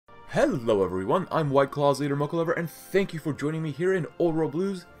Hello everyone, I'm White Claw's leader Mochalover, and thank you for joining me here in Old World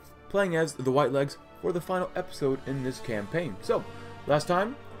Blues, playing as the White Legs for the final episode in this campaign. So, last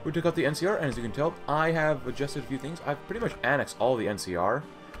time we took out the NCR, and as you can tell, I have adjusted a few things. I've pretty much annexed all the NCR,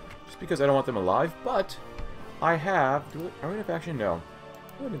 just because I don't want them alive, but I have... Are we in a faction? No.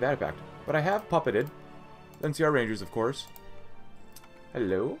 I don't need that fact. But I have puppeted the NCR Rangers, of course.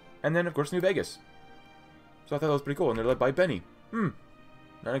 Hello. And then, of course, New Vegas. So I thought that was pretty cool, and they're led by Benny.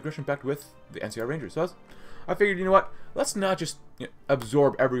 Non-aggression pact with the NCR Rangers. So I figured, you know what? Let's not just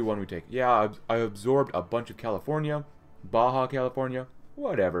absorb everyone we take. Yeah, I absorbed a bunch of California, Baja California,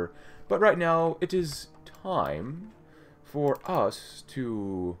 whatever. But right now, it is time for us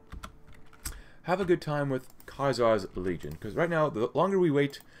to have a good time with Kaiser's Legion. Because right now, the longer we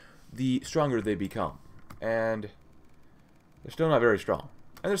wait, the stronger they become. And they're still not very strong.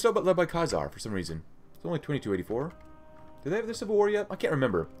 And they're still led by Kaiser for some reason. It's only 2284. Do they have the Civil War yet? I can't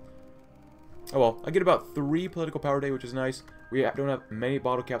remember. Oh well, I get about 3 political power day, which is nice. We don't have many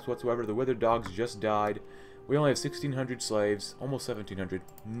bottle caps whatsoever. The Withered Dogs just died. We only have 1,600 slaves, almost 1,700.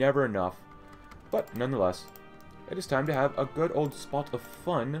 Never enough. But nonetheless, it is time to have a good old spot of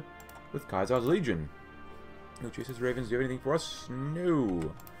fun with Kaiser's Legion. No chases, Ravens. Do you have anything for us?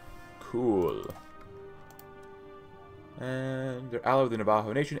 No. Cool. And they're allied with the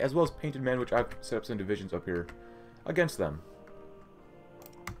Navajo Nation, as well as Painted Men, which I've set up some divisions up here against them.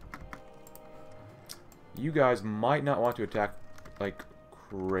 You guys might not want to attack like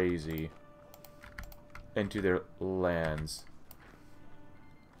crazy into their lands.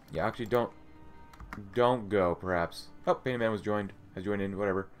 Yeah, actually don't go, perhaps. Oh, Painted Man has joined in,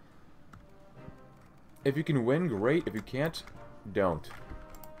 whatever. If you can win, great. If you can't, don't.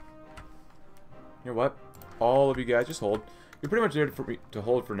 You know what? All of you guys, just hold. You're pretty much there for me to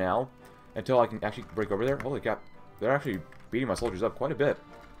hold for now, until I can actually break over there. Holy crap. They're actually beating my soldiers up quite a bit.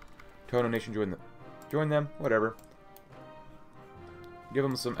 Tono Nation join them, whatever. Give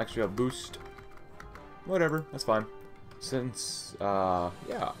them some extra boost. Whatever, that's fine. Since,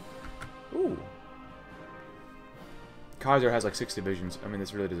 yeah. Ooh. Kaiser has like 6 divisions. I mean,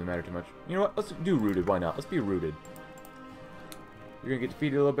 this really doesn't matter too much. You know what? Let's do rooted. Why not? Let's be rooted. You're gonna get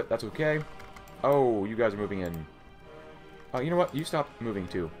defeated a little bit. That's okay. Oh, you guys are moving in. You know what? You stop moving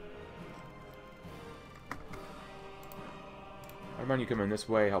too. I remind you come in this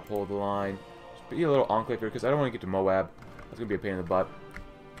way, help hold the line. Just be a little enclave here, because I don't want to get to Moab. That's going to be a pain in the butt.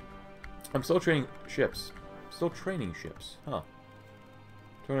 I'm still training ships. Still training ships. Huh.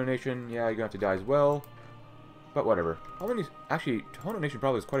 Tono Nation, yeah, you're going to have to die as well. But whatever. How many... Actually, Tono Nation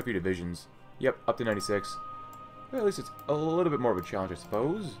probably has quite a few divisions. Yep, up to 96. Well, at least it's a little bit more of a challenge, I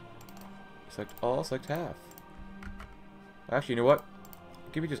suppose. Select all, select half. Actually, you know what?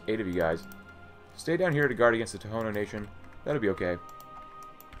 Give me just 8 of you guys. Stay down here to guard against the Tohono Nation. That'll be okay.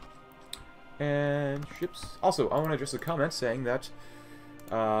 And ships. Also, I want to address the comments saying that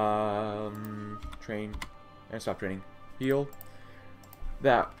train and stop training. Heal.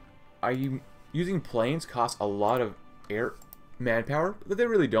 That using planes costs a lot of air manpower, but they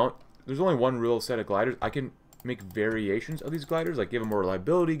really don't. There's only one real set of gliders. I can make variations of these gliders, like give them more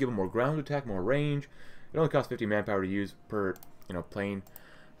reliability, give them more ground attack, more range. It only costs 50 manpower to use per, plane.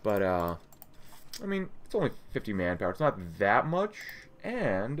 But I mean, it's only 50 manpower. It's not that much,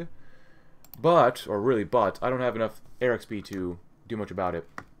 but I don't have enough air XP to do much about it.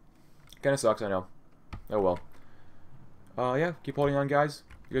 Kinda sucks, I know. Oh well. Yeah, keep holding on, guys.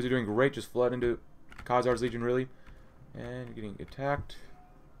 You guys are doing great. Just flood into Kaiser's Legion, really. And you're getting attacked.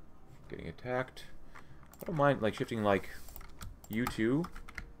 I don't mind, like, shifting, like, you two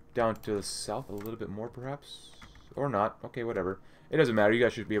down to the south a little bit more, perhaps? Or not. Okay, whatever. It doesn't matter. You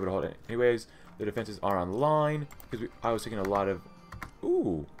guys should be able to hold it. Anyways, the defenses are on line, because I was taking a lot of...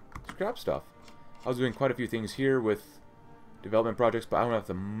 Ooh, scrap stuff. I was doing quite a few things here with development projects, but I don't have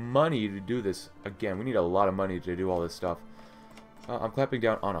the money to do this. Again, we need a lot of money to do all this stuff. I'm clamping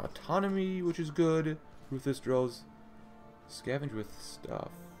down on autonomy, which is good. Ruthless drills. Scavenge with stuff.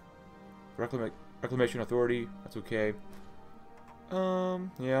 Reclamation authority, that's okay.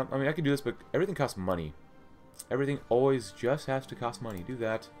 Yeah, I mean, I can do this, but everything costs money. Everything always just has to cost money. Do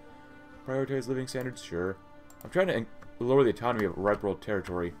that. Prioritize living standards, sure. I'm trying to lower the autonomy of Ripe World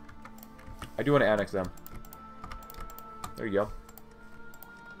territory. I do want to annex them. There you go.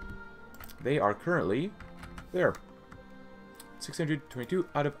 They are currently there. 622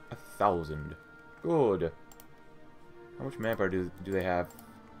 out of 1,000. Good. How much manpower do they have?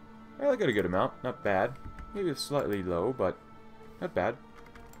 Well, I got a good amount. Not bad. Maybe it's slightly low, but not bad.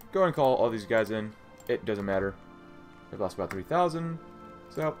 Go and call all these guys in. It doesn't matter. They've lost about 3,000.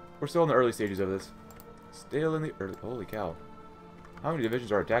 So, we're still in the early stages of this. Still in the early... Holy cow. How many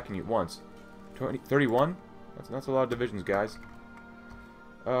divisions are attacking you at once? 31? That's a lot of divisions, guys.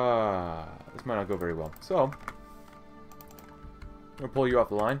 This might not go very well. So, I'm gonna pull you off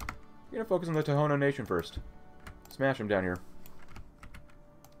the line. You're gonna focus on the Tohono Nation first. Smash them down here.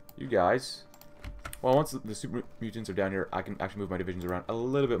 You guys. Well, once the super mutants are down here, I can actually move my divisions around a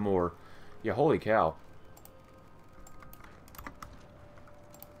little bit more. Yeah, holy cow.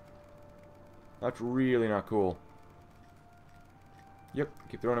 That's really not cool. Yep,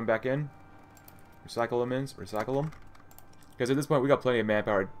 keep throwing them back in. Recycle them in, recycle them. Because at this point, we got plenty of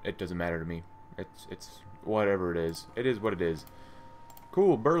manpower. It doesn't matter to me. It's whatever it is. It is what it is.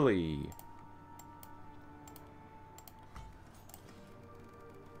 Cool, Burley.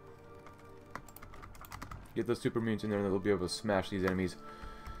 Get those super mutants in there and they'll be able to smash these enemies.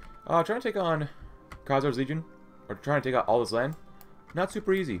 Trying to take on Khazar's Legion, or trying to take out all this land, not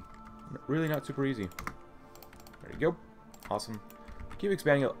super easy. Really not super easy. There you go. Awesome. Keep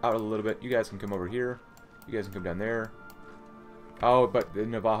expanding out a little bit. You guys can come over here. You guys can come down there. Oh, but the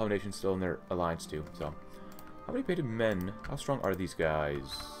Navajo Nation's still in their alliance too, so. How many painted men? How strong are these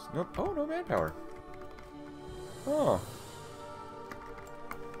guys? Nope. Oh, no manpower. Oh.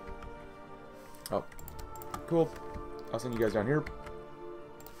 Oh. Cool. I'll send you guys down here.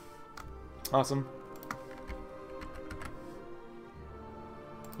 Awesome.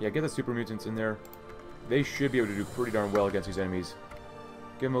 Yeah, get the super mutants in there. They should be able to do pretty darn well against these enemies.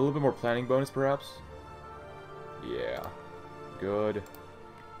 Give them a little bit more planning bonus, perhaps. Yeah. Good.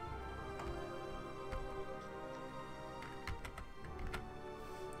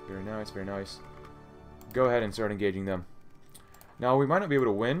 Very nice, very nice. Go ahead and start engaging them. Now, we might not be able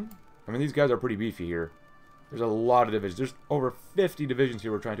to win. I mean, these guys are pretty beefy here. There's a lot of divisions. There's over 50 divisions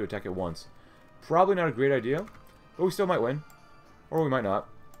here we're trying to attack at once. Probably not a great idea, but we still might win. Or we might not.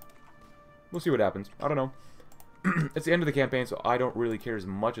 We'll see what happens. I don't know. It's the end of the campaign, so I don't really care as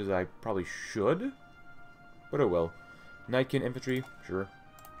much as I probably should. But it will. Nightkin infantry, sure.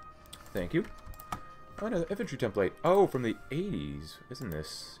 Thank you. Oh, no, the infantry template. Oh, from the 80s, isn't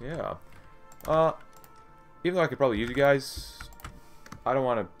this? Yeah. Even though I could probably use you guys, I don't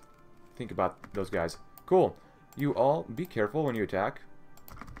want to think about those guys. Cool. You all be careful when you attack.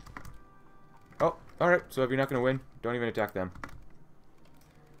 Oh, alright. So if you're not going to win, don't even attack them.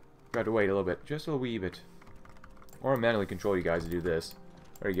 You have to wait a little bit. Just a wee bit. Or manually control you guys to do this.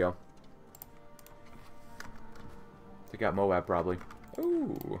 There you go. Take out Moab, probably.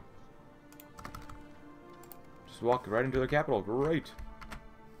 Ooh. Just walk right into the capital. Great.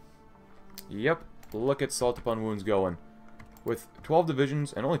 Yep. Look at Salt Upon Wounds going. With 12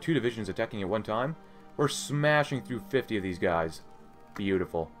 divisions and only 2 divisions attacking at one time, we're smashing through 50 of these guys.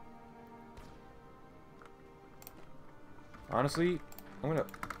 Beautiful. Honestly, I'm going to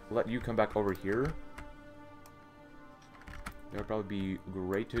let you come back over here. That would probably be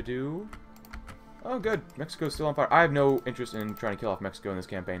great to do. Oh, good. Mexico's still on fire. I have no interest in trying to kill off Mexico in this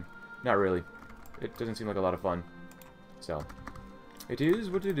campaign. Not really. It doesn't seem like a lot of fun. So, it is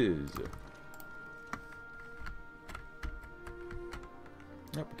what it is.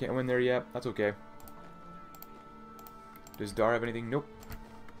 Nope, can't win there yet. That's okay. Does Dar have anything? Nope.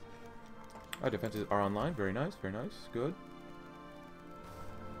 Our defenses are online. Very nice, very nice. Good.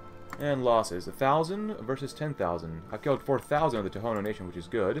 And losses. 1,000 versus 10,000. I've killed 4,000 of the Tohono Nation, which is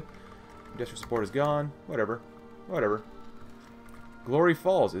good. Industrial support is gone. Whatever. Whatever. Glory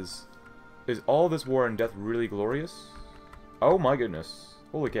Falls. Is all this war and death really glorious? Oh my goodness.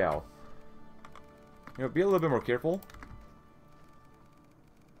 Holy cow. You know, be a little bit more careful.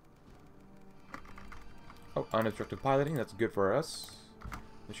 Oh, unobstructed piloting. That's good for us.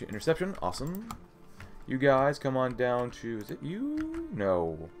 Mission interception. Awesome. You guys come on down to... Is it you?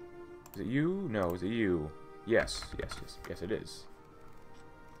 No. Is it you? No. Is it you? Yes. Yes, yes. Yes, it is.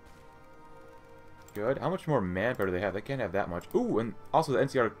 Good. How much more manpower do they have? They can't have that much. Ooh, and also the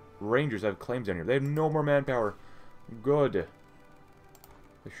NCR Rangers have claims down here. They have no more manpower. Good.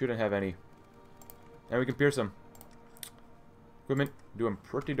 They shouldn't have any. And we can pierce them. Equipment doing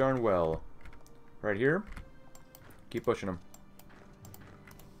pretty darn well. Right here. Keep pushing them.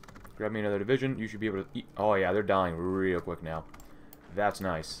 Grab me another division. You should be able to eat. Oh yeah, they're dying real quick now. That's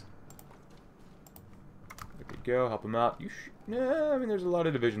nice. There we go. Help them out. Nah, I mean, there's a lot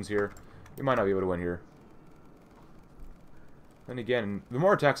of divisions here. You might not be able to win here. Then again, the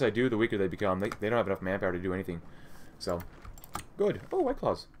more attacks I do, the weaker they become. They don't have enough manpower to do anything. So, good. Oh, White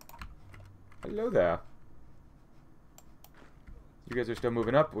Claws. Hello there. You guys are still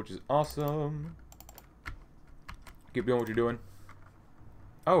moving up, which is awesome. Keep doing what you're doing.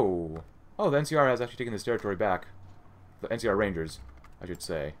 Oh. Oh, the NCR has actually taken this territory back. The NCR Rangers, I should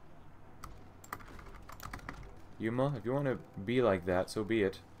say. Yuma, if you want to be like that, so be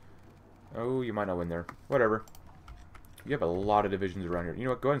it. Oh, you might not win there. Whatever. You have a lot of divisions around here. You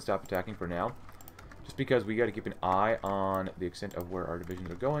know what? Go ahead and stop attacking for now. Just because we got to keep an eye on the extent of where our divisions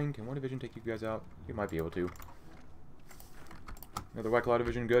are going. Can one division take you guys out? You might be able to. Another White Claw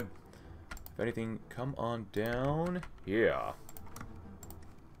division, good. If anything, come on down. Yeah.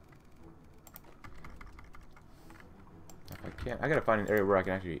 If I can't, I gotta find an area where I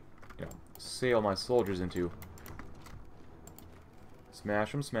can actually, you know, sail my soldiers into.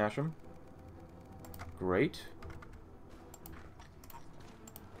 Smash them, smash them. Great.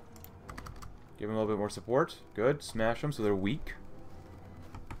 Give them a little bit more support. Good. Smash them so they're weak.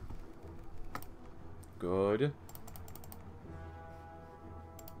 Good.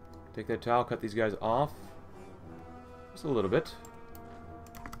 Take that tile, cut these guys off. Just a little bit.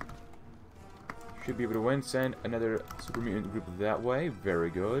 Should be able to win. Send another super mutant group that way. Very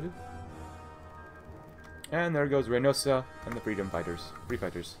good. And there goes Reynosa and the Freedom Fighters. Free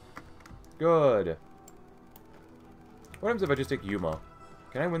Fighters. Good. What happens if I just take Yuma?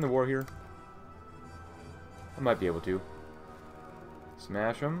 Can I win the war here? I might be able to.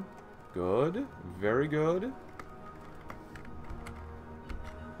 Smash them. Good. Very good.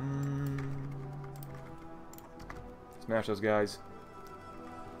 Smash those guys.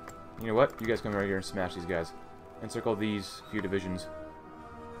 You know what? You guys come right here and smash these guys. Encircle these few divisions.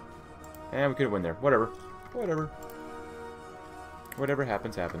 And we could win there. Whatever. Whatever. Whatever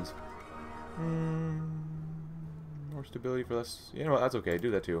happens, happens. More stability for less... You know what? That's okay. Do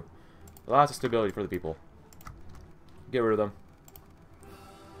that too. Lots of stability for the people. Get rid of them.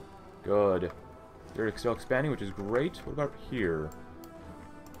 Good. They're still expanding, which is great. What about here?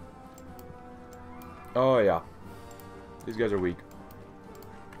 Oh, yeah. These guys are weak.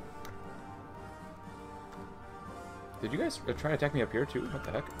 Did you guys try to attack me up here, too? What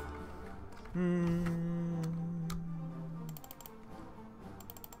the heck?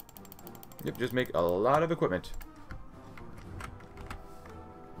 Yep, just make a lot of equipment.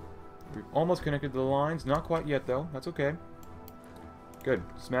 We've almost connected the lines. Not quite yet, though. That's okay. Good.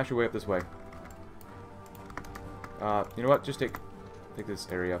 Smash your way up this way. You know what? Just take this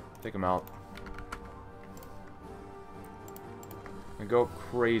area. Take them out. And go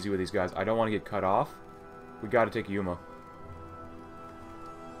crazy with these guys. I don't want to get cut off. We got to take Yuma.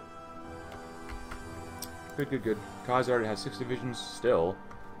 Good, good, good. Khazar has 6 divisions still.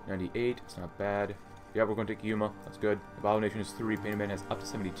 98. It's not bad. Yeah, we're going to take Yuma. That's good. Domination is 3. Painted Man has up to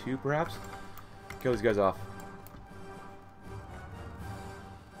 72, perhaps. Kill these guys off.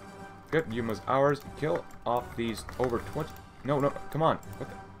 Good. Yuma's ours. Kill off these over 20... No, no. Come on. What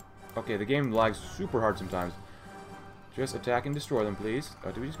the... Okay, the game lags super hard sometimes. Just attack and destroy them, please.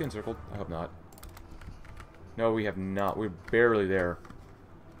 Did we just get encircled? I hope not. No, we have not. We're barely there.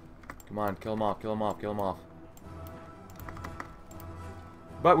 Come on. Kill them off. Kill them off. Kill them off.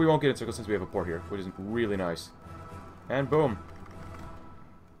 But we won't get encircled since we have a port here, which is really nice. And boom.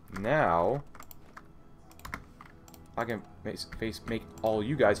 Now, I can make all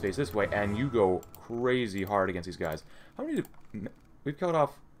you guys face this way, and you go crazy hard against these guys. How many we've killed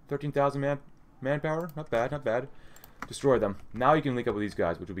off 13,000 manpower? Not bad, not bad. Destroy them. Now you can link up with these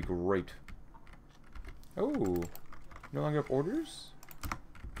guys, which would be great. Oh, no longer have orders?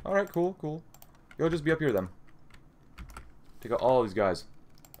 Alright, cool, cool. You'll just be up here then. Take out all these guys.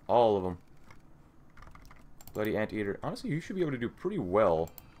 All of them. Bloody Anteater. Honestly, you should be able to do pretty well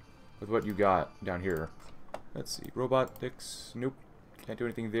with what you got down here. Let's see. Robotics. Nope. Can't do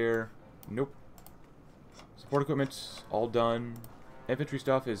anything there. Nope. Support equipment. All done. Infantry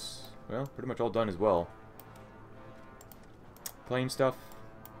stuff is, well, pretty much all done as well. Plane stuff.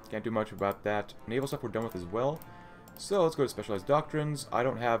 Can't do much about that. Naval stuff we're done with as well. So let's go to Specialized Doctrines. I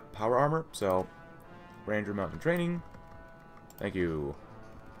don't have power armor, so Ranger Mountain Training. Thank you.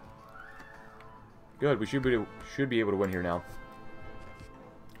 Good, we should be able to win here now.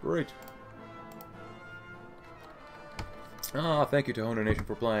 Great. Ah, thank you to Hono Nation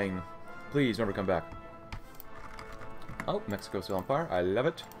for playing. Please never come back. Oh, Mexico's still on fire. I love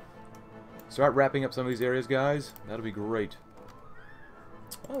it. Start wrapping up some of these areas, guys. That'll be great.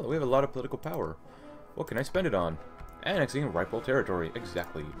 Oh, we have a lot of political power. What can I spend it on? Annexing rightful territory.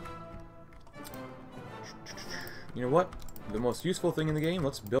 Exactly. You know what? The most useful thing in the game,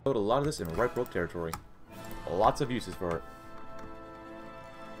 let's build a lot of this in right world territory. Lots of uses for it.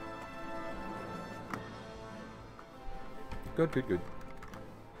 Good, good, good.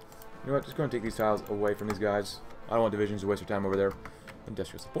 You know what, just going to take these tiles away from these guys. I don't want divisions to waste their time over there.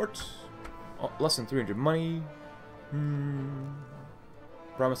 Industrial support. Oh, less than 300 money.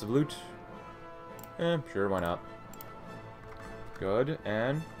 Promise of loot. Sure, why not? Good,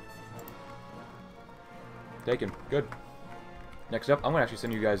 and... Taken. Good. Next up, I'm going to actually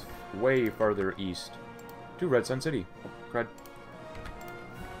send you guys way farther east to Red Sun City. Oh, crud.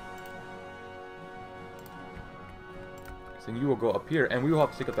 So you will go up here, and we will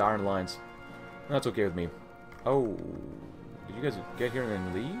have to take up the iron lines. That's okay with me. Oh, did you guys get here and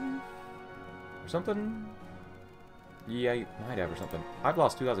then leave? Or something? Yeah, you might have or something. I've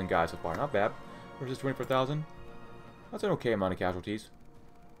lost 2,000 guys so far. Not bad. Versus 24,000. That's an okay amount of casualties.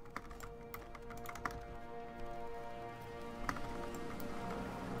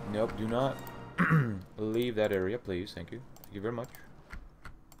 Nope, do not leave that area, please. Thank you. Thank you very much.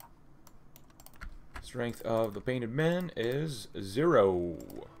 Strength of the painted men is 0.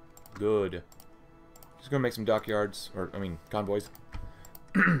 Good. Just gonna make some dockyards, or, I mean, convoys.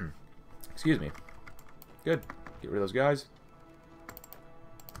 Excuse me. Good. Get rid of those guys.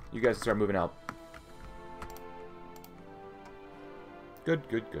 You guys can start moving out. Good,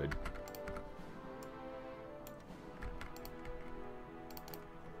 good, good.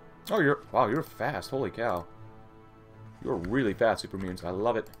 Oh, wow, you're fast. Holy cow. You're really fast, super mutants. I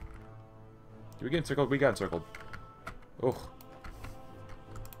love it. Did we get encircled? We got encircled. Oh.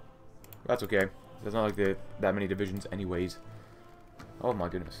 That's okay. There's not like that many divisions anyways. Oh my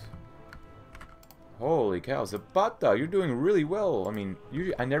goodness. Holy cow, Zapata, you're doing really well. I mean,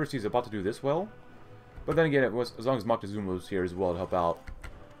 usually I never see Zapata do this well. But then again, it was as long as Moctezuma's here as well to help out.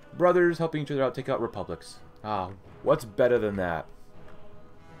 Brothers helping each other out, take out republics. Ah, what's better than that?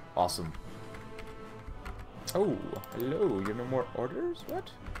 Awesome. Oh, hello. You have no more orders? What?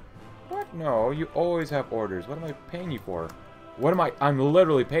 What? No, you always have orders. What am I paying you for? What am I? I'm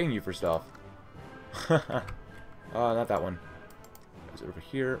literally paying you for stuff. Not that one. Is it over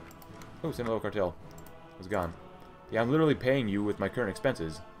here? Oh, Sinaloa Cartel. It's gone. Yeah, I'm literally paying you with my current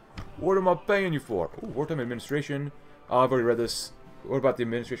expenses. What am I paying you for? Oh, wartime administration. I've already read this. What about the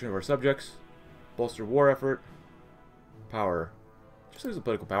administration of our subjects? Bolster war effort. Power. Just lose the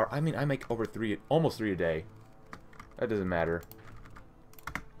political power. I mean, I make over almost 3 a day. That doesn't matter.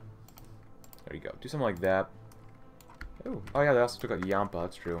 There you go. Do something like that. Oh yeah, they also took out Yampa.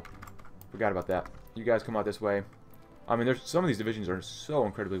 That's true. Forgot about that. You guys come out this way. I mean, there's some of these divisions are so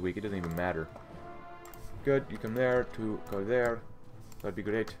incredibly weak. It doesn't even matter. Good. You come there to go there. That'd be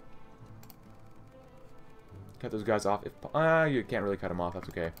great. Cut those guys off. If you can't really cut them off. That's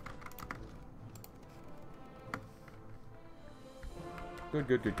okay. Good,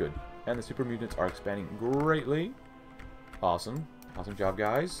 good, good, good. And the super mutants are expanding greatly. Awesome. Awesome job,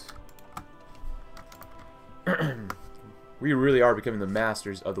 guys. We really are becoming the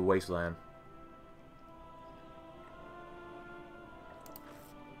masters of the wasteland.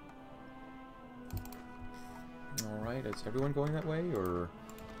 Alright, is everyone going that way, or...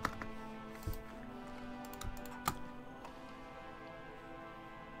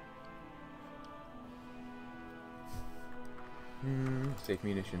 safe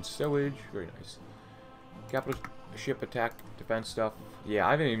munitions, stowage, very nice. Capital ship attack, defense stuff. Yeah,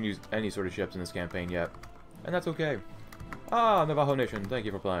 I haven't even used any sort of ships in this campaign yet. And that's okay. Ah, Navajo Nation, thank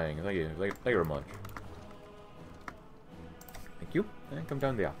you for playing. Thank you very much. Thank you. And come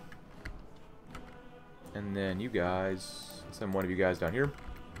down there. And then you guys, send one of you guys down here.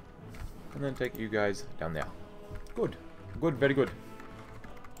 And then take you guys down there. Good. Good, very good.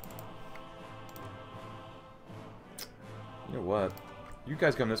 You know what? You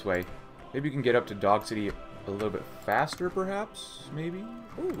guys come this way. Maybe you can get up to Dog City a little bit faster, perhaps? Maybe?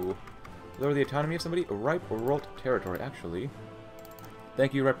 Ooh. Lower the autonomy of somebody? Ripe World Territory, actually.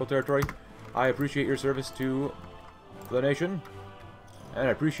 Thank you, Ripe World Territory. I appreciate your service to the nation. And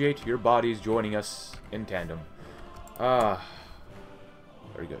I appreciate your bodies joining us in tandem. Ah.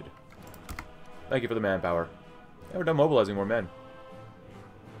 Very good. Thank you for the manpower. And we're done mobilizing more men.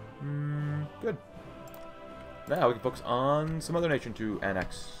 Good. Now we can focus on some other nation to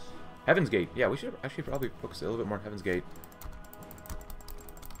annex. Heaven's Gate. Yeah, we should actually probably focus a little bit more on Heaven's Gate.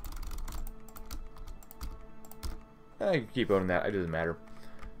 I can keep owning that. It doesn't matter.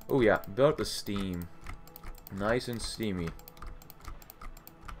 Oh yeah, build up the steam. Nice and steamy.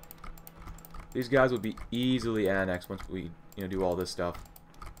 These guys will be easily annexed once we, do all this stuff.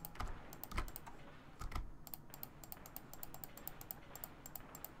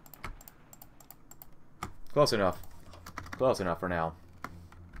 Close enough. Close enough for now.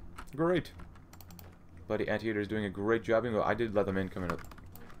 Great. Buddy Anteater is doing a great job. I did let them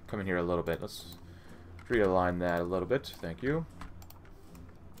come in here a little bit. Let's realign that a little bit. Thank you.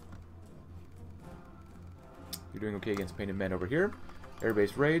 You're doing okay against painted men over here.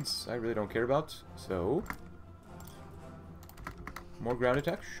 Air-based raids, I really don't care about. So, more ground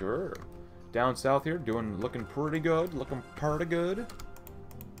attack, sure. Down south here, looking pretty good. Looking pretty good.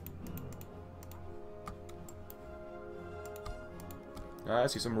 I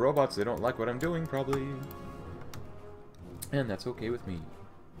see some robots. They don't like what I'm doing, probably. And that's okay with me.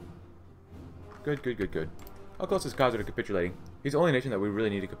 Good, good, good, good. How close is Kaiser to capitulating? He's the only nation that we really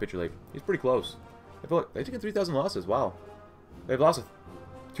need to capitulate. He's pretty close. I feel like they've taken 3,000 losses. Wow. They've lost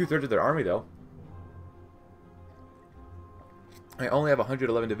 2/3 of their army, though. I only have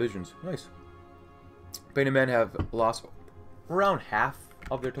 111 divisions. Nice. Painted Men have lost around half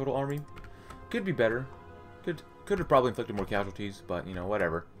of their total army. Could be better. Could have probably inflicted more casualties, but, you know,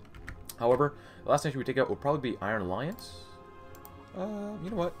 whatever. However, the last nation we take out will probably be Iron Alliance. You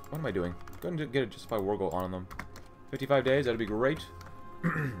know what? What am I doing? Go ahead and get a Justified War Goal on them. 55 days, that'd be great.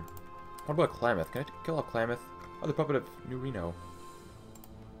 What about Klamath? Can I kill off Klamath? Oh, the puppet of New Reno.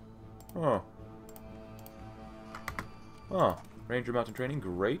 Oh. Oh. Ranger Mountain Training,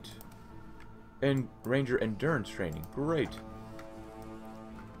 great. And Ranger Endurance Training, great.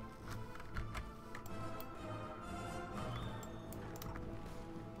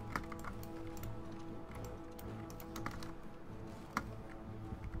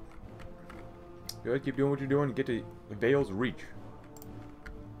 Good, keep doing what you're doing and get to Vale's Reach.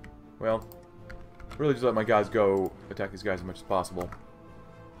 Well, really just let my guys go attack these guys as much as possible.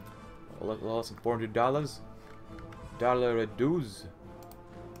 Less than $400. Dollar reduce.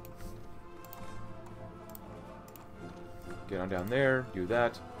 Get on down there, do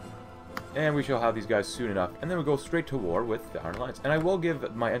that. And we shall have these guys soon enough. And then we'll go straight to war with the Iron Alliance. And I will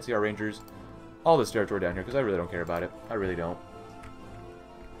give my NCR Rangers all this territory down here, because I really don't care about it. I really don't.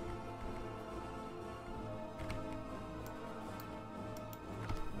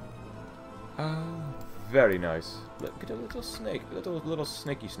 Very nice. Look at a little snake. A little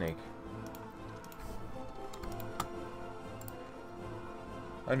snaky snake.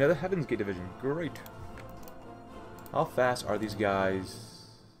 Another Heaven's Gate division. Great. How fast are these guys?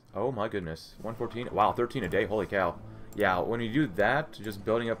 Oh my goodness. 114. Wow, 13 a day. Holy cow. Yeah, when you do that, just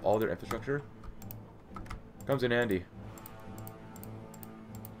building up all their infrastructure, comes in handy.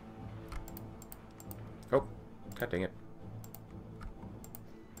 Oh, god dang it.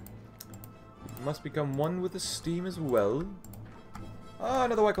 Must become one with the steam as well. Ah,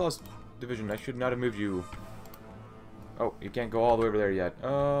 another White Claws division. I should not have moved you. Oh, you can't go all the way over there yet.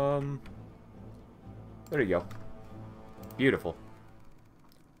 There you go. Beautiful.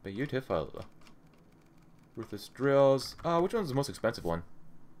 Beautiful. Ruthless Drills. Which one's the most expensive one?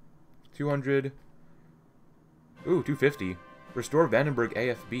 200. Ooh, 250. Restore Vandenberg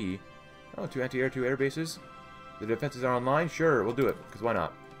AFB. Oh, 2 anti-air, 2 air bases. The defenses are online? Sure, we'll do it, because why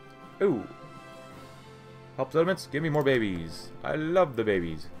not? Ooh. Help settlements? Give me more babies. I love the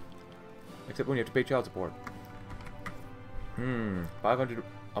babies. Except when you have to pay child support. 500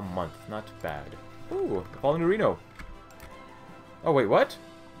 a month. Not bad. Ooh, falling to Reno. Oh, wait, what?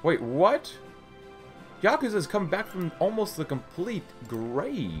 Wait, what? Yakuza has come back from almost the complete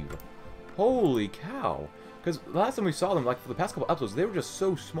grave. Holy cow. Because last time we saw them, like, for the past couple episodes, they were just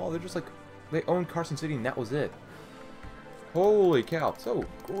so small. They're just like, they owned Carson City and that was it. Holy cow. So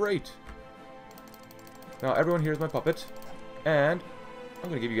great. Now, everyone here is my puppet. And I'm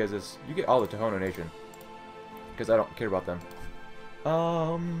going to give you guys this. You get all the Tohono Nation. Because I don't care about them.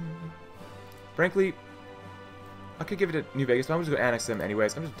 Frankly, I could give it to New Vegas, but I'm just going to annex them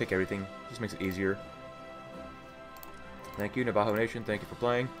anyways. I'm just going to take everything. Just makes it easier. Thank you, Navajo Nation. Thank you for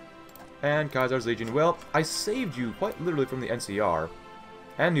playing. And Kaiser's Legion. Well, I saved you quite literally from the NCR.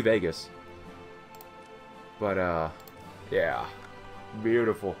 And New Vegas. But, yeah.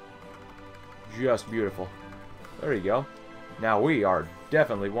 Beautiful. Just beautiful. There you go. Now we are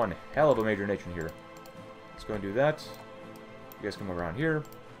definitely one hell of a major nation here. Let's go and do that. You guys come around here.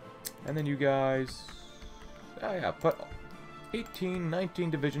 And then you guys... Oh yeah, put 18, 19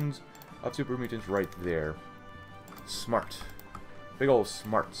 divisions of super mutants right there. Smart. Big ol'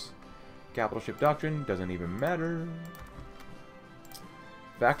 smarts. Capital ship doctrine doesn't even matter.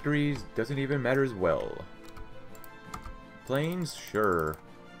 Factories doesn't even matter as well. Planes, sure.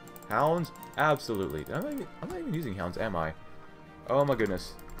 Hounds, absolutely. I'm not even using hounds, am I? Oh my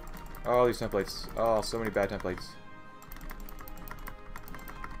goodness. Oh, these templates. Oh, so many bad templates.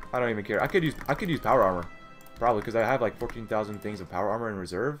 I don't even care. I could use power armor, probably, because I have like 14,000 things of power armor in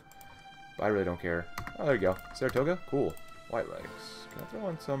reserve. But I really don't care. Oh, there you go. Saratoga, cool. White legs. Can I throw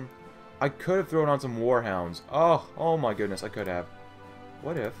on some? I could have thrown on some warhounds. Oh my goodness, I could have.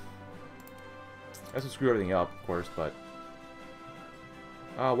 What if? This would screw everything up, of course, but.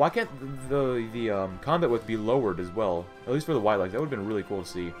 Why can't the combat width be lowered as well? At least for the white legs. That would have been really cool to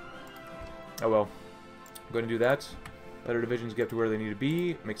see. Oh well. I'm going to do that. Let our divisions get to where they need to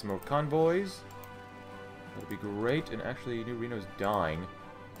be. Make some more convoys. That would be great. And actually, New Reno's dying.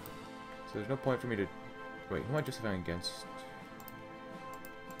 So there's no point for me to... Wait, who am I justifying against?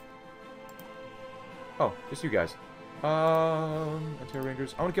 Oh, just you guys. Ontario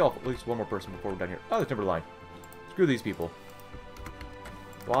Rangers. I want to kill off at least one more person before we're done here. Oh, the Timberline. Screw these people.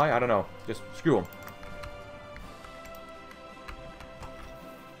 Why? I don't know. Just screw them.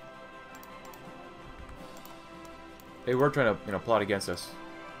 They were trying to, plot against us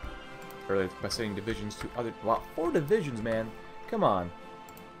earlier by sending divisions to other... Wow, 4 divisions, man. Come on.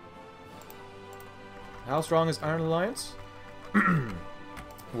 How strong is Iron Alliance?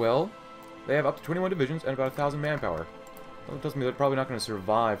 Well, they have up to 21 divisions and about 1,000 manpower. Well, it tells me they're probably not going to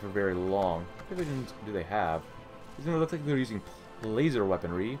survive for very long. What divisions do they have? Doesn't it look like they're using laser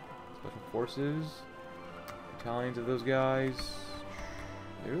weaponry? Special forces. Battalions of those guys.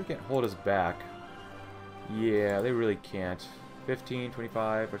 They really can't hold us back. Yeah, they really can't. 15,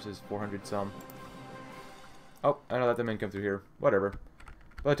 25 versus 400 some. Oh, I know that the men come through here. Whatever.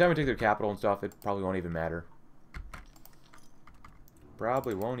 By the time we take their capital and stuff, it probably won't even matter.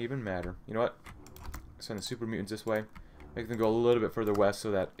 Probably won't even matter. You know what? Send the super mutants this way. Make them go a little bit further west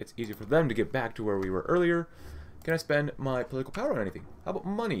so that it's easier for them to get back to where we were earlier. Can I spend my political power on anything? How about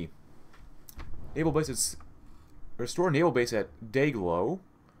money? Naval base is... Restore naval base at Dayglow.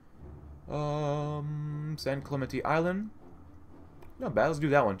 San Clemente Island. Not bad, let's do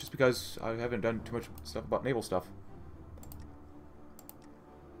that one, just because I haven't done too much stuff about naval stuff.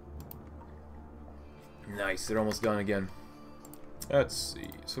 Nice, they're almost done again. Let's see,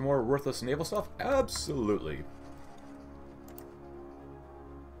 some more worthless naval stuff? Absolutely.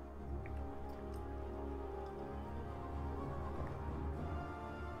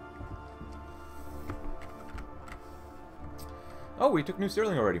 Oh, we took New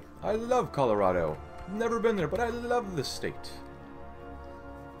Sterling already. I love Colorado. Never been there, but I love the state.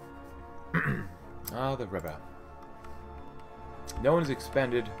 Ah, the river. No one has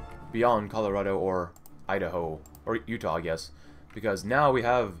expanded beyond Colorado or Idaho, or Utah, I guess, because now we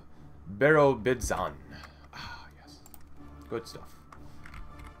have Bidzan. Ah, yes. Good stuff.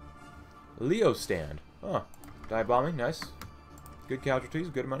 Leo stand. Huh. Dive bombing, nice. Good casualties,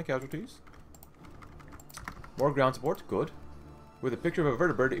 good amount of casualties. More ground support, good. With a picture of a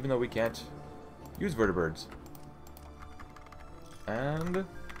vertibird, even though we can't use vertibirds. And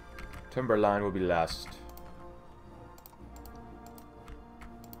Timberline will be last.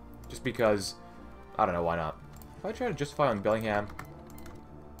 Just because, I don't know, why not? If I try to justify on Bellingham,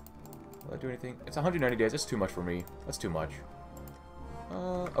 will I do anything? It's 190 days, that's too much for me. That's too much.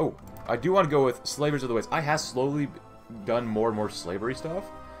 Oh, I do want to go with Slavers of the Waste. I have slowly done more and more slavery stuff.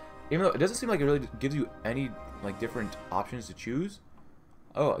 Even though it doesn't seem like it really gives you any like different options to choose.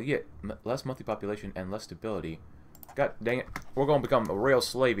 Oh, yeah, less monthly population and less stability. God dang it. We're going to become a royal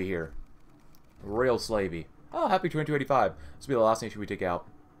slavey here. Royal slavey. Oh, happy 2285. This will be the last nation we take out.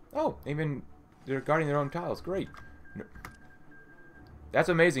 Oh, even they're guarding their own tiles. Great. That's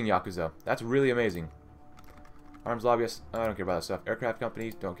amazing, Yakuza. That's really amazing. Arms lobbyists. I don't care about that stuff. Aircraft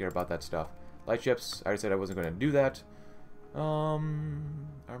companies. Don't care about that stuff. Light ships. I already said I wasn't going to do that.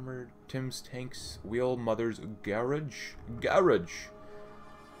 Armored Tim's tanks, wheel mother's garage.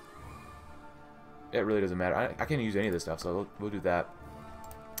 It really doesn't matter. I can't use any of this stuff, so we'll do that.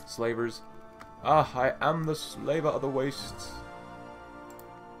 Slavers. Ah, I am the slaver of the wastes.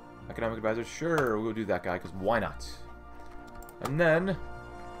 Economic advisor, sure, we'll do that guy, because why not? And then,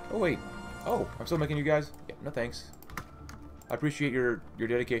 oh wait, oh, I'm still making you guys. Yeah, no thanks. I appreciate your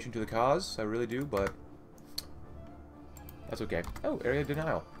dedication to the cause, I really do, but that's okay. Oh, area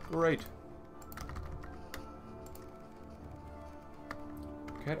denial. Great.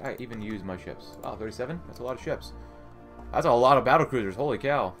 Could I even use my ships? Wow, 37? That's a lot of ships. That's a lot of battle cruisers. Holy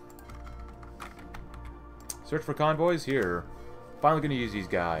cow. Search for convoys? Here. Finally gonna use these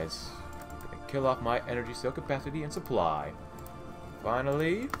guys. Gonna kill off my energy cell capacity and supply.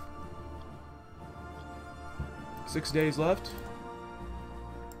 Finally. 6 days left.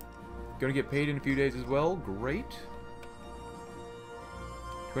 Gonna get paid in a few days as well. Great.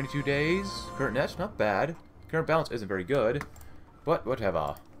 22 days. Current net, not bad. Current balance isn't very good. But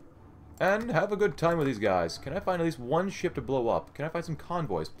whatever. And have a good time with these guys. Can I find at least one ship to blow up? Can I find some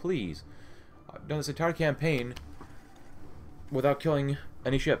convoys, please? I've done this entire campaign without killing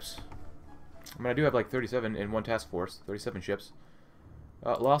any ships. I mean, I do have like 37 in one task force. 37 ships.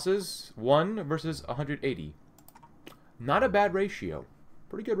 Losses, 1 versus 180. Not a bad ratio.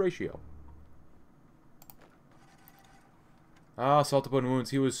 Pretty good ratio. Ah, Salt Upon Wounds.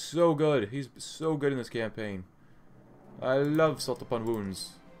 He was so good. He's so good in this campaign. I love Salt Upon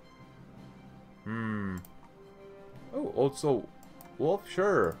Wounds. Oh, Old Soul Wolf?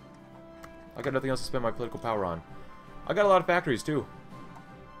 Sure. I got nothing else to spend my political power on. I got a lot of factories, too.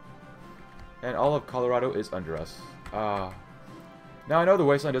 And all of Colorado is under us. Now, I know the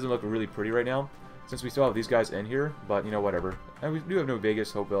wasteland doesn't look really pretty right now, Since we still have these guys in here, but, you know, whatever. And we do have New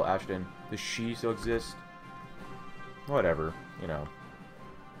Vegas, Hopeville, Ashton. The She still exists. Whatever, you know.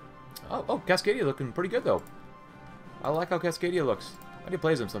 Oh, Cascadia looking pretty good, though. I like how Cascadia looks. I need to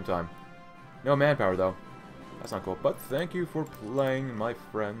play as him sometime. No manpower, though. That's not cool. But thank you for playing, my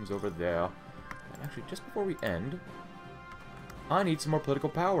friends over there. And actually, just before we end, I need some more political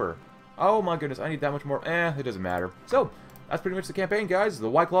power. Oh my goodness, I need that much more. It doesn't matter. So, that's pretty much the campaign, guys. The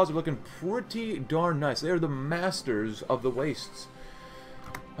White Claws are looking pretty darn nice. They're the masters of the wastes.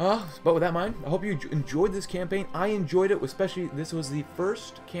 But with that in mind, I hope you enjoyed this campaign. I enjoyed it, especially this was the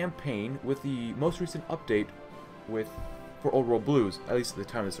first campaign with the most recent update for Old World Blues, at least at the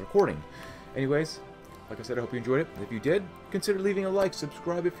time of this recording. Anyways, like I said, I hope you enjoyed it. If you did, consider leaving a like,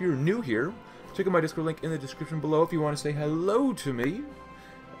 subscribe if you're new here. Check out my Discord link in the description below if you want to say hello to me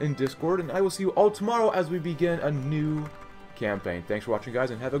in Discord, and I will see you all tomorrow as we begin a new campaign. Thanks for watching,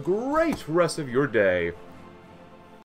 guys, and have a great rest of your day.